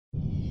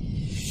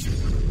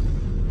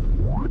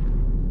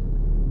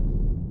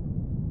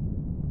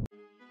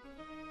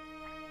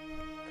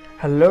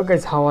Hello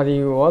guys, how are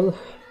you all?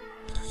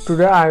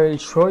 Today I will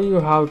show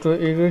you how to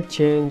edit,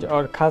 change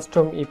or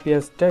custom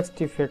EPS text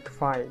effect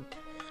file.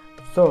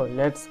 So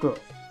let's go.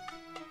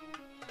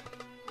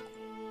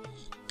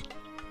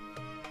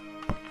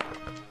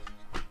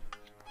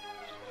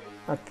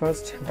 At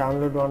first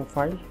download one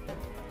file.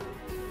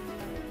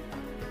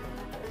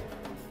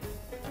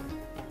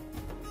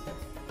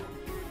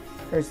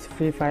 It's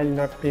free file,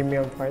 not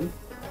premium file.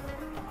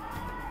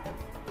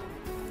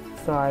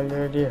 So I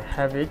already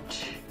have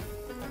it.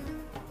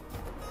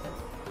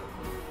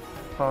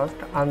 First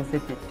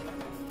unzip it.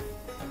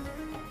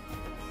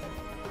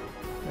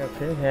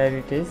 Okay, here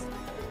it is.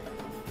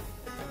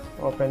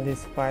 Open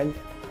this file.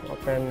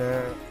 Open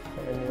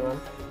anyone.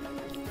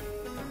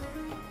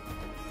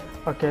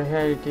 Okay,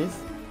 here it is.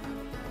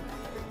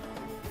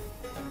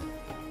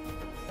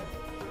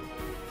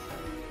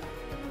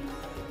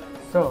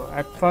 So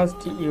at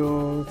first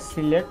you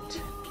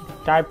select the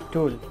type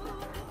tool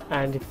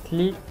and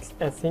click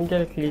a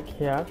single click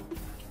here,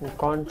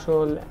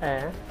 Control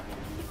A,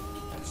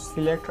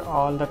 select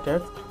all the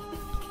text.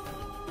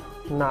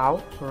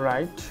 Now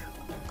write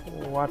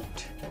what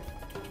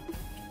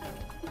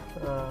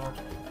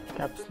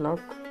caps lock,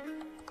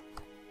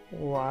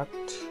 what,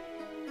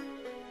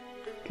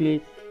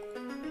 click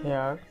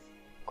here,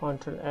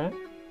 Control A,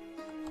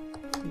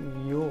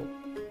 you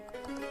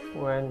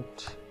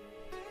went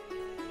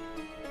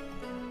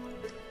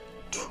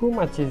too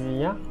much easy,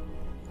 yeah,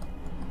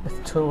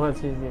 it's too much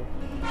easy.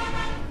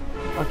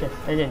 Okay,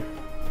 again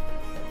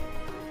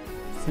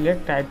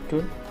select type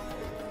tool,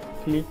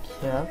 click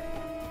here,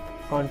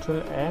 Control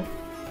A,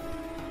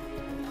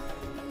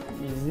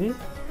 easy.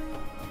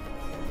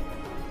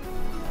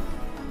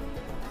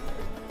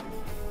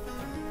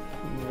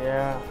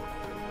 Yeah,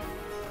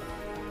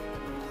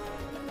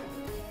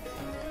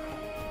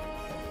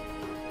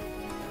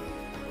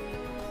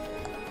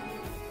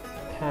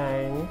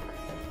 thank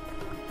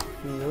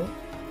you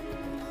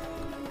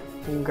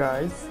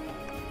guys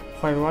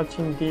for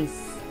watching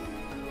this.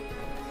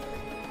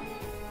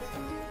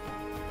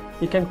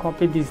 You can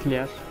copy this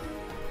layer,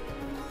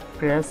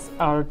 press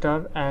Alt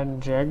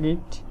and drag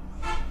it.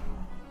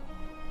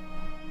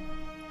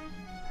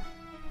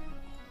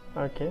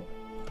 Okay,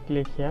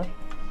 click here,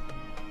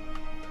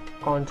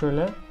 Control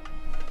A,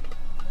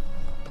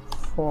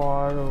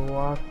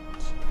 forward,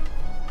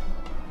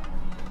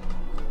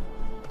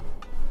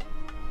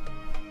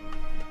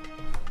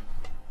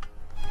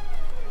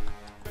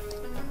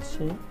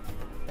 see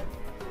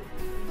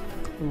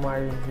my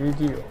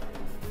video.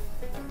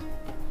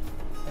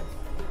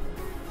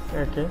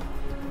 Okay,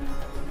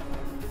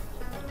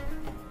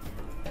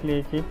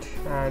 click it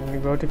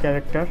and go to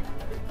character.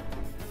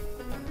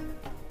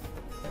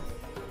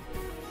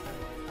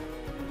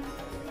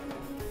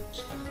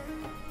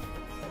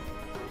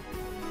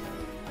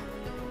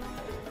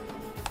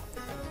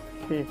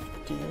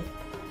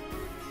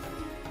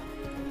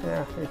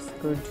 Yeah, it's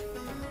good.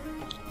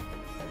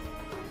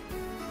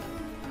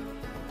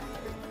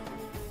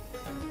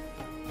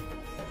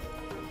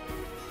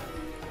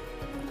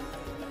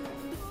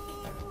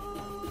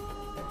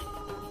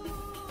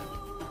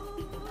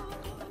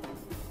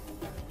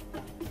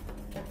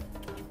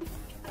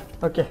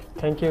 Okay,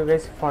 thank you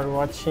guys for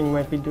watching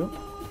my video.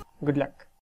 Good luck.